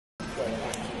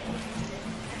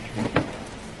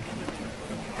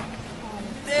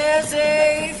There's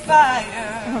a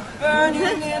fire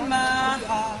burning in my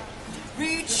heart,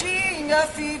 reaching a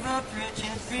fever pitch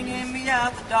and bringing me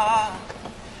out the dark.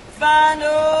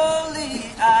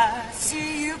 Finally, I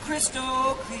see you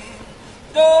crystal clear.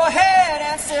 Go ahead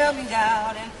and sell me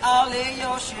out, and I'll lay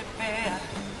your ship bare.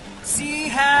 See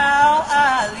how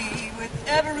I leave with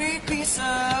every piece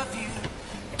of you.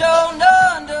 Don't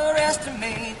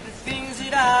underestimate the things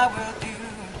that I will do.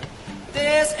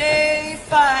 There's a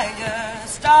fire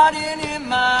starting in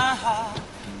my heart,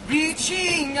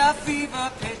 reaching a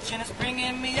fever pitch, and it's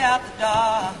bringing me out the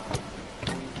dark.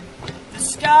 The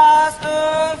scars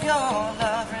of your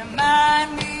love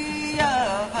remind me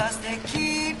of us. They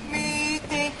keep me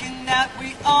thinking that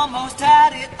we almost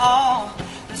had it all.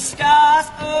 The scars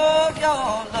of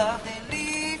your love, they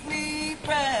leave me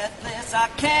breathless. I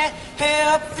can't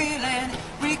help feeling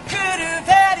we could have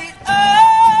had it all.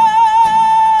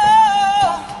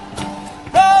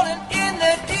 Rolling in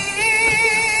the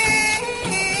deep,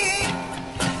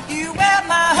 you had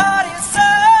my heart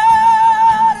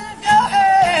inside of your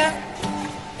hand,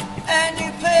 and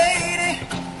you played it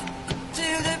to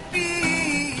the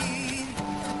beat.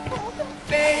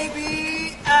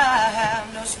 Baby, I have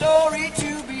no story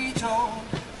to be told,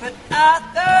 but I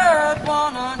third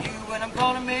one on you, and I'm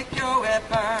gonna make your head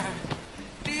burn.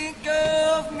 Think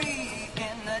of me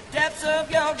in the depths of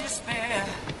your despair,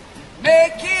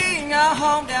 making a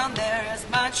home down there as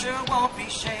mine sure won't be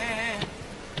shared.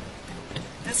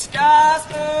 The scars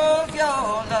of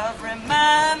your love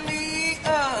remind me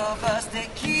of us. They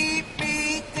keep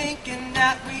me thinking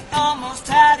that we almost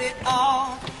had it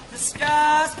all. The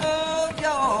scars of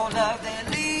your love, they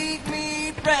leave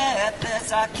me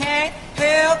breathless. I can't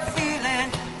help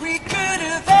feeling